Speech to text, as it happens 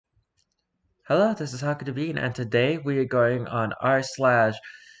Hello, this is Haku and today we are going on r/trans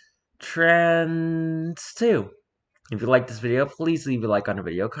 2. If you like this video, please leave a like on the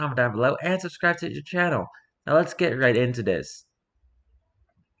video, comment down below, and subscribe to the channel. Now let's get right into this.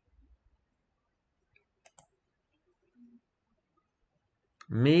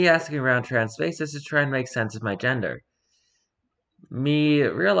 Me asking around trans spaces to try and make sense of my gender. Me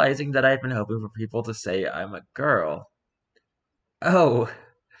realizing that I've been hoping for people to say I'm a girl. Oh,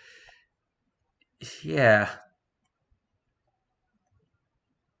 yeah.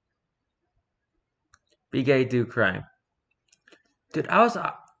 Be gay, do crime. Dude, I was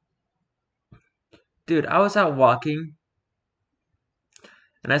out walking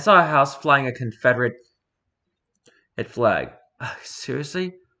and I saw a house flying a Confederate flag.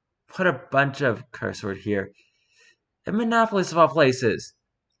 Seriously? What a bunch of curse word here. And Minneapolis of all places.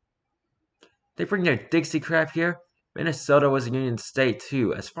 They bring their Dixie crap here. Minnesota was a Union state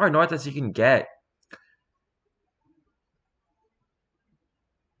too, as far north as you can get.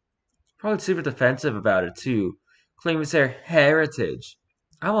 Probably super defensive about it too, claiming it's their heritage.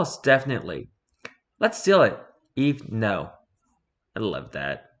 Almost definitely. Let's steal it. Eve, no. I love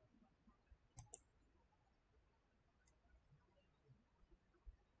that.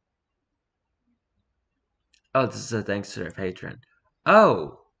 Oh, this is a thanks to their patron.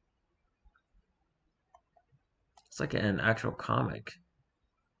 Oh! It's like an actual comic.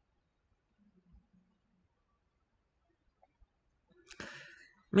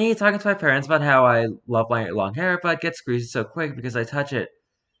 Me talking to my parents about how I love my long hair, but it gets greasy so quick because I touch it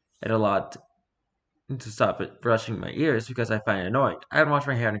a lot to stop it brushing my ears because I find it annoying. I haven't washed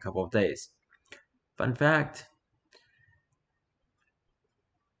my hair in a couple of days. Fun fact,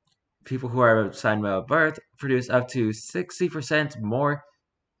 people who are assigned male at birth produce up to 60% more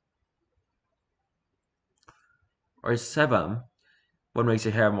or sebum, what makes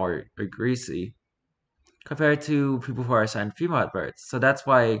your hair more greasy, compared to people who are assigned female at birth. So that's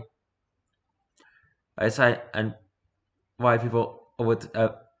why I assign and why people with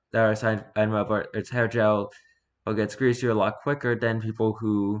that are assigned male at birth, its hair gel will get greasier a lot quicker than people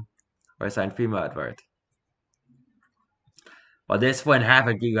who are assigned female at birth. Well, this wouldn't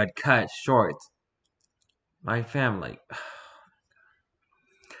happen if you got cut short. My family.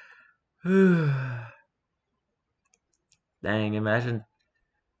 Dang, imagine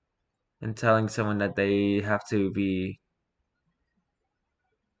and telling someone that they have to be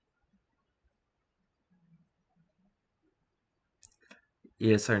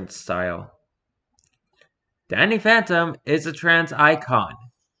a certain style. Danny Phantom is a trans icon.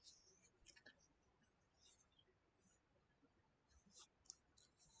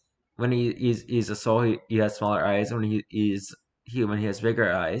 When he's a soul, he has smaller eyes. When he's human, he has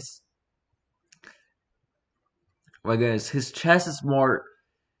bigger eyes. My goodness, his chest is more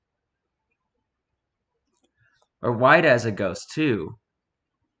or wide as a ghost too.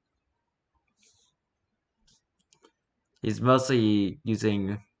 He's mostly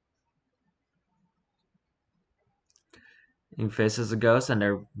using fists as a ghost, and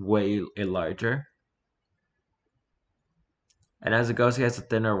they're way larger. And as a ghost, he has a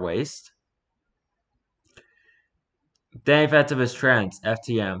thinner waist. Danny Phantom is trans,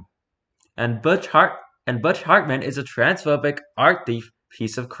 FTM. And Butch Hartman is a transphobic art thief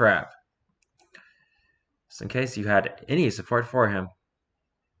piece of crap. Just in case you had any support for him.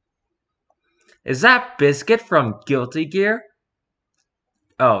 Is that Biscuit from Guilty Gear?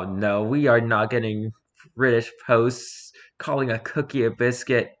 Oh no, we are not getting British posts calling a cookie a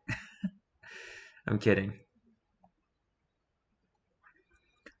biscuit. I'm kidding.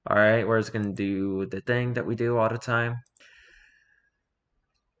 Alright, we're just gonna do the thing that we do all the time.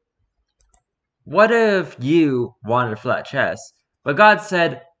 What if you wanted a flat chest, but God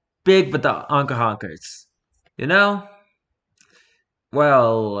said, big but the honka honkers? You know?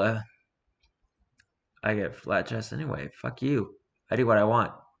 Well, I get flat chest anyway. Fuck you. I do what I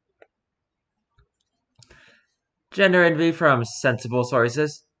want. Gender envy from sensible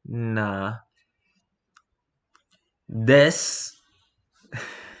sources? Nah. This?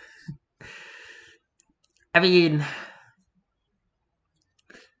 I mean,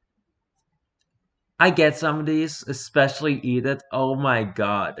 I get some of these, especially Edith. Oh my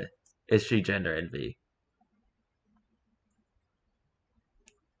god. Is she gender envy?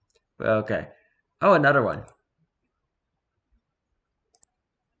 Okay. Oh, another one.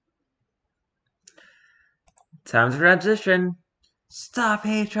 Time to transition. Stop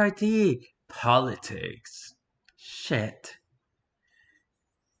HRT. Politics. Shit.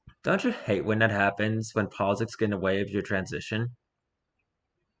 Don't you hate when that happens, when politics get in the way of your transition?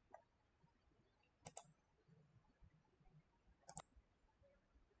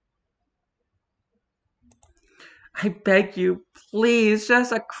 I beg you, please,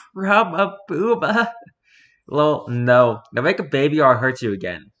 just a crumb of booba. Lol, no. Now make a baby or I'll hurt you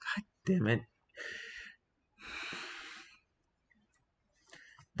again. God damn it.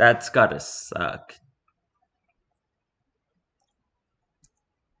 That's gotta suck.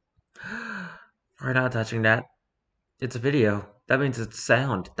 We're not touching that. It's a video. That means it's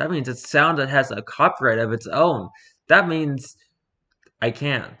sound. That means it's sound that has a copyright of its own. That means I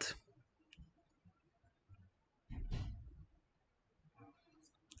can't.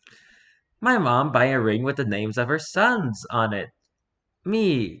 My mom buying a ring with the names of her sons on it.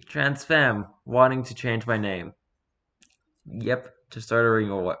 Me, trans femme, wanting to change my name. Yep, to start a ring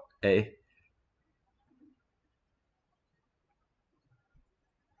away.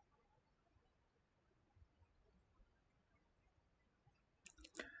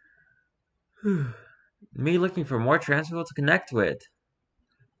 Me looking for more trans people to connect with.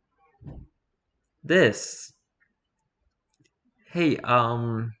 This. Hey,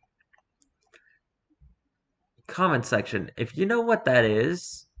 comment section. If you know what that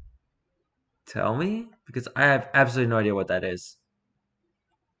is, tell me, because I have absolutely no idea what that is.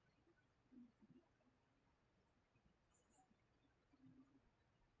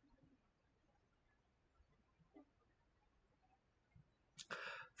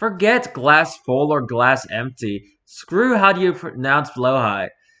 Forget glass full or glass empty. Screw how do you pronounce blowhigh.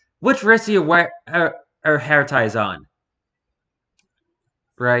 Which wrist do you wear her hair ties on?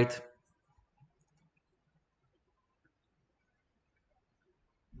 Right.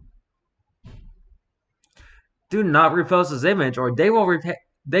 Do not repost this image or they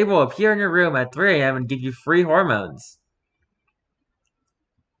will appear in your room at 3 a.m. and give you free hormones.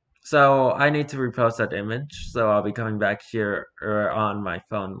 So I need to repost that image. So I'll be coming back here on my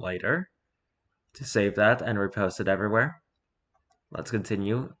phone later to save that and repost it everywhere. Let's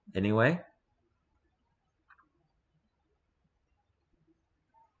continue anyway.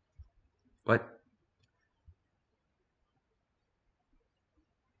 What?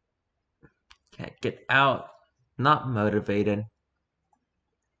 Can't get out. Not motivated.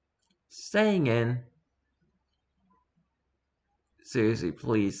 Staying in. Seriously,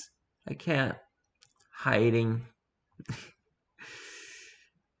 please. I can't. Hiding.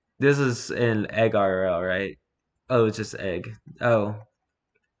 This is an egg RL, right? Oh, it's just egg. Oh.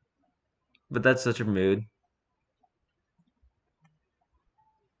 But that's such a mood.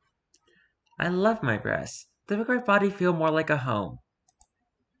 I love my breasts. They make my body feel more like a home.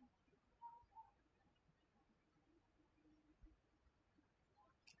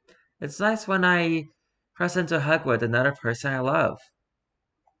 It's nice when I press into a hug with another person I love.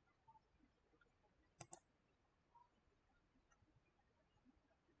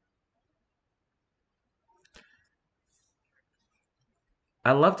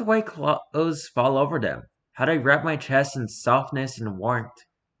 I love the way clothes fall over them. How they wrap my chest in softness and warmth.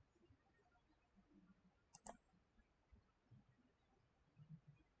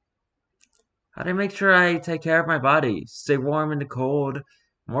 How they make sure I take care of my body, stay warm in the cold,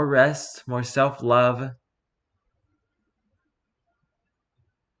 more rest, more self-love.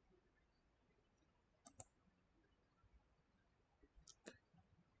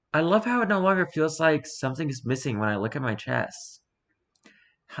 I love how it no longer feels like something is missing when I look at my chest.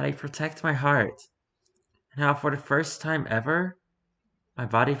 How they protect my heart. And how for the first time ever, my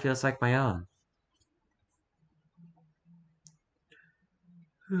body feels like my own.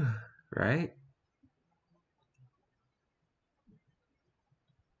 Right?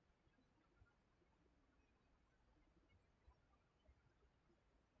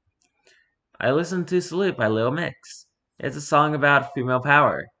 I listened to Salute by Lil Mix. It's a song about female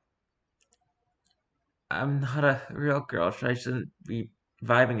power. I'm not a real girl, so I shouldn't be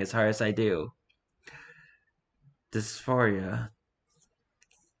vibing as hard as I do. Dysphoria.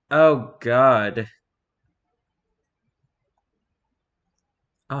 Oh god.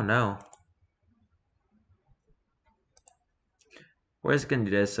 Oh no. We're just gonna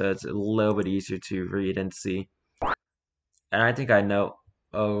do this so it's a little bit easier to read and see. And I think I know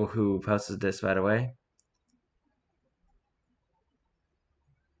who posted this, by the way.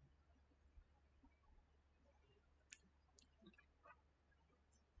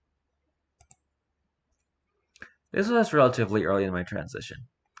 This was relatively early in my transition.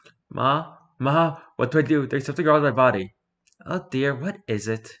 Ma, what do I do? There's something wrong with my body. Oh dear, what is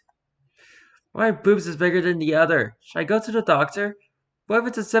it? My boobs is bigger than the other. Should I go to the doctor? What if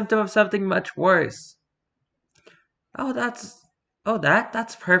it's a symptom of something much worse? Oh,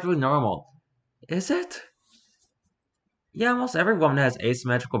 that's perfectly normal. Is it? Yeah, almost every woman has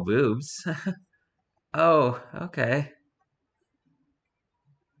asymmetrical boobs. Oh, okay.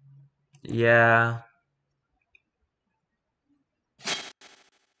 Yeah.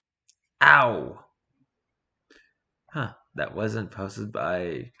 Ow! Huh, that wasn't posted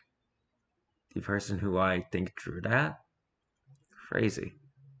by the person who I think drew that? Crazy.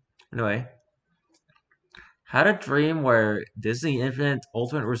 Anyway, had a dream where Disney Infinite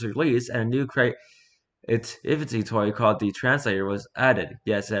Ultimate was released and a new its infancy toy called the Translator was added.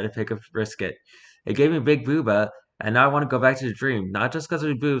 Yes, I had to pick up Brisket. It gave me a big booba, and now I want to go back to the dream. Not just because of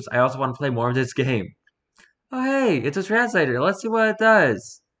the boobs, I also want to play more of this game. Oh hey, it's a translator. Let's see what it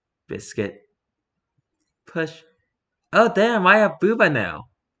does. Biscuit. Push. Oh damn, I have booba now.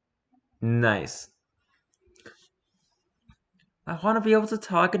 Nice. I want to be able to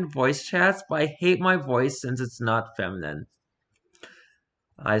talk in voice chats, but I hate my voice since it's not feminine.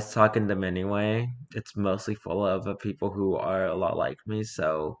 I talk in them anyway. It's mostly full of people who are a lot like me,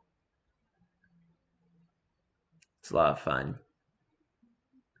 so it's a lot of fun.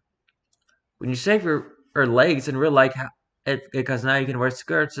 When you shave your legs in real life, because now you can wear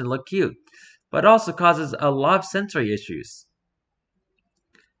skirts and look cute, but it also causes a lot of sensory issues.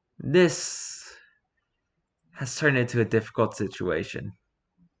 This has turned into a difficult situation.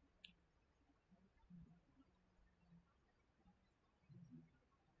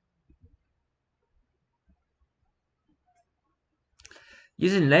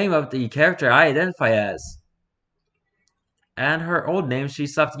 Using the name of the character I identify as, and her old name she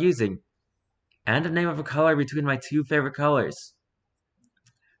stopped using, and the name of a color between my two favorite colors.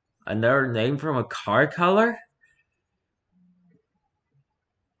 Another name from a car color?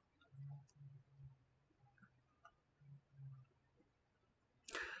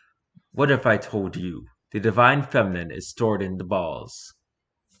 What if I told you the divine feminine is stored in the balls?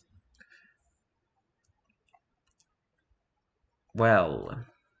 Well,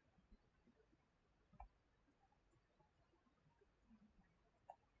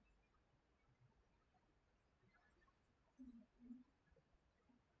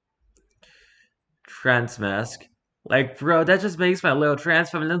 trans mask. Like, bro, that just makes my little trans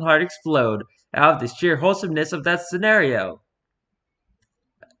feminine heart explode out of the sheer wholesomeness of that scenario.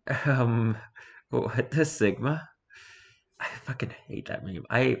 Um, what the Sigma? I fucking hate that meme.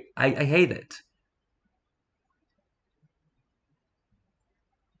 I hate it.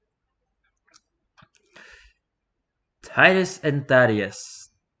 Titus and Thaddeus.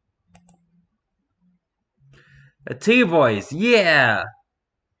 The T-Boys, yeah!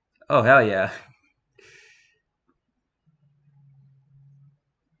 Oh, hell yeah.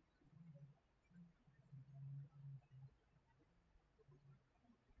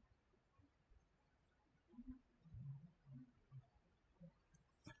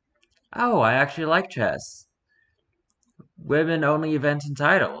 Oh, I actually like chess. Women only events and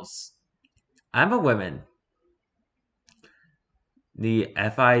titles. I'm a woman. The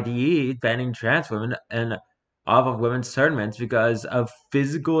FIDE banning trans women and off of women's tournaments because of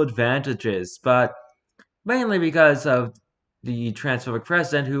physical advantages, but mainly because of the transphobic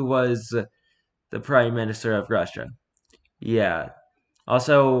president who was the prime minister of Russia. Yeah.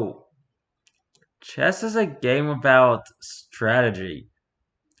 Also, chess is a game about strategy.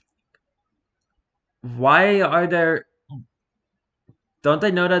 Why are there. Don't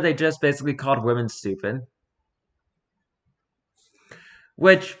they know that they just basically called women stupid?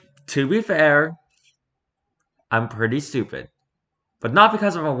 Which, to be fair, I'm pretty stupid. But not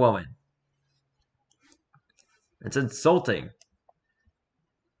because I'm a woman. It's insulting.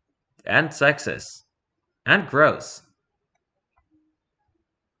 And sexist. And gross.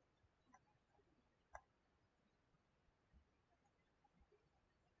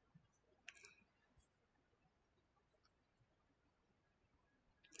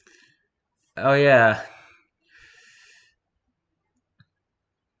 Oh, yeah.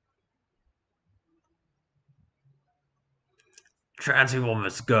 Trans people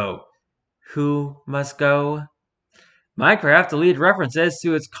must go. Who must go? Minecraft deleted references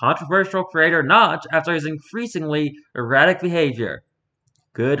to its controversial creator Notch after his increasingly erratic behavior.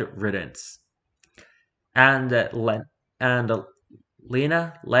 Good riddance. And Lena,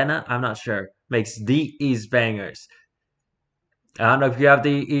 I'm not sure, makes these bangers. I don't know if you have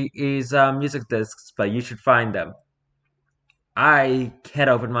these music discs, but you should find them. I can't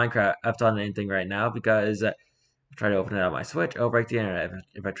open Minecraft on anything right now because I try to open it on my Switch, it'll break the internet.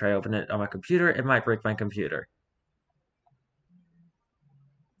 If I try to open it on my computer, it might break my computer.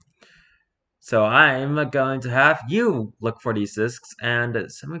 So I'm going to have you look for these discs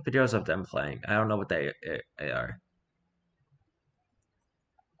and send me videos of them playing. I don't know what they are.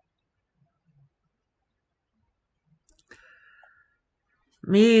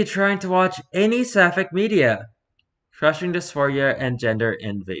 Me trying to watch any sapphic media, crushing dysphoria and gender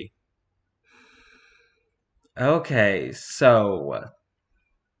envy. Okay, so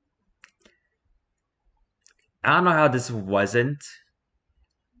I don't know how this wasn't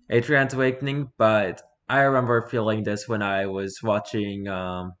a trans awakening, but I remember feeling this when I was watching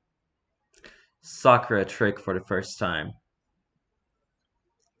Sakura Trick for the first time.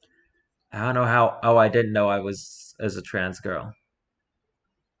 I don't know how. Oh, I didn't know I was as a trans girl.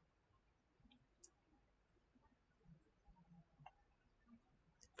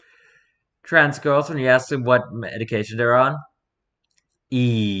 Trans girls, when you ask them what medication they're on,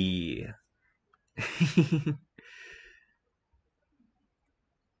 E.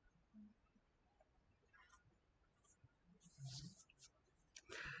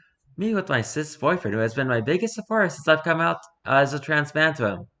 Me with my cis boyfriend, who has been my biggest supporter since I've come out as a trans man to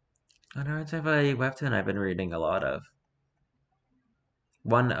him. Another type of a webtoon I've been reading a lot of.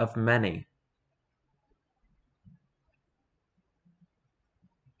 One of many.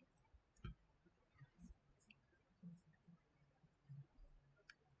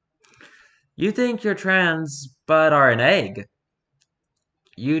 You think you're trans, but are an egg.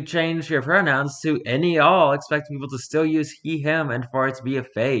 You change your pronouns to any all, expecting people to still use he, him, and for it to be a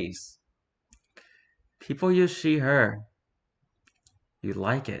phase. People use she, her. You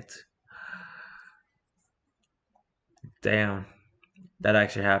like it. Damn. That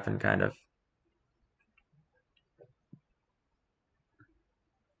actually happened, kind of.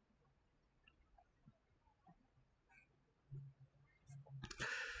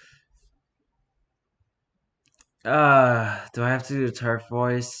 Do I have to do the turf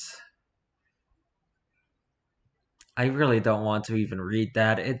voice? I really don't want to even read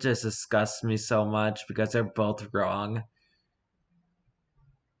that. It just disgusts me so much because they're both wrong.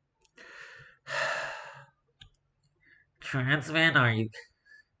 Trans men are you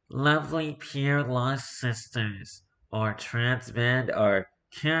lovely, pure lost sisters, or trans men are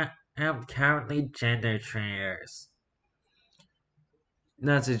cowardly gender traitors.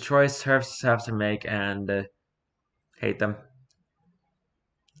 That's a choice turfs have to make and hate them.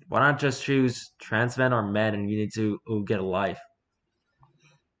 Why not just choose trans men or men and you need to get a life?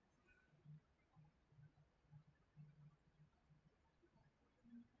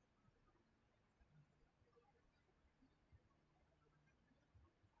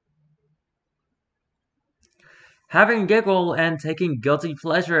 Having giggle and taking guilty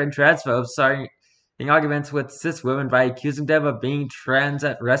pleasure in transphobes starting arguments with cis women by accusing them of being trans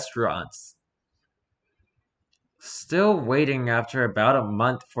at restaurants. Still waiting after about a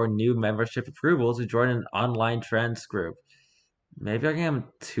month for new membership approval to join an online trans group. Maybe I am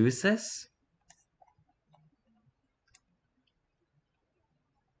too cis?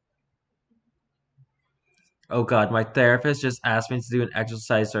 Oh god, my therapist just asked me to do an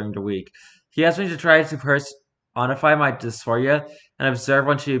exercise during the week. He asked me to try to personify my dysphoria and observe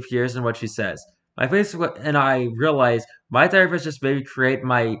when she appears and what she says. My face and I realized my therapist just made me create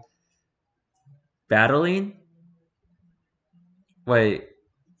my battling. Wait,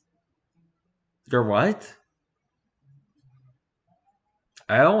 your what?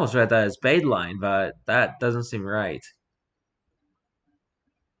 I almost read that as baseline, but that doesn't seem right.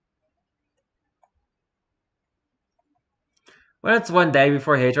 When it's one day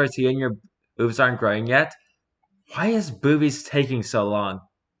before HRT and your boobs aren't growing yet, why is boobies taking so long?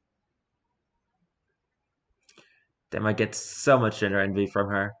 They might get so much gender envy from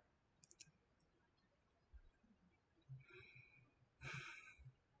her.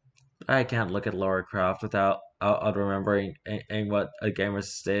 I can't look at Laura Croft without remembering what a gamer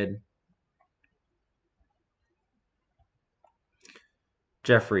did.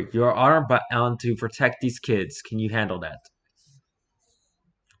 Jeffrey, you are honor bound to protect these kids. Can you handle that?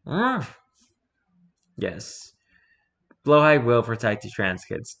 Mm. Yes. Blowhigh will protect the trans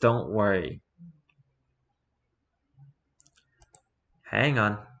kids. Don't worry. Hang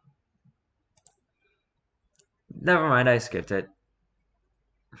on. Never mind, I skipped it.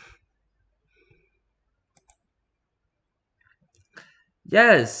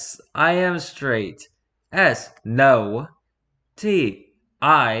 Yes, I am straight. S, no. T,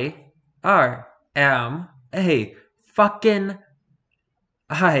 I, R, am a fucking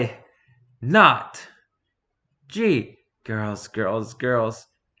I, not. G, girls, girls, girls.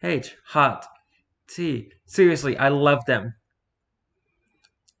 H, hot. T, seriously, I love them.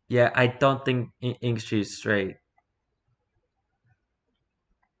 Yeah, I don't think Ink's straight.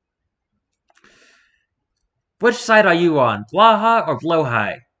 Which side are you on? Blaha or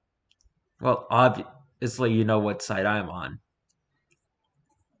Blowhigh? Well, obviously you know what side I'm on.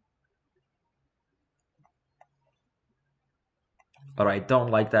 But I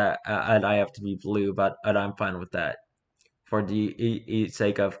don't like that, and I have to be blue, but and I'm fine with that. For the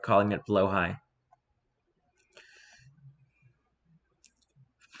sake of calling it Blowhigh.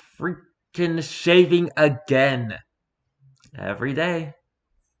 Freak. freaking shaving again. Every day.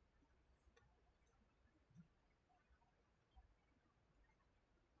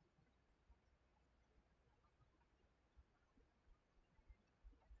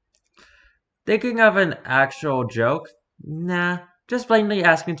 Thinking of an actual joke? Nah, just plainly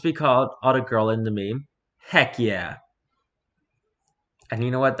asking to be called Auto Girl in the meme. Heck yeah. And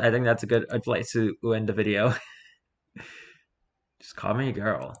you know what? I think that's a good place to end the video. Just call me a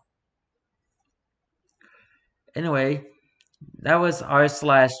girl. Anyway, that was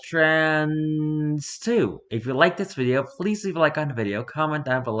r/trans2. If you like this video, please leave a like on the video, comment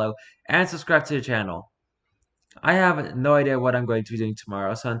down below, and subscribe to the channel. I have no idea what I'm going to be doing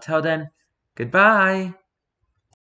tomorrow, so until then, goodbye!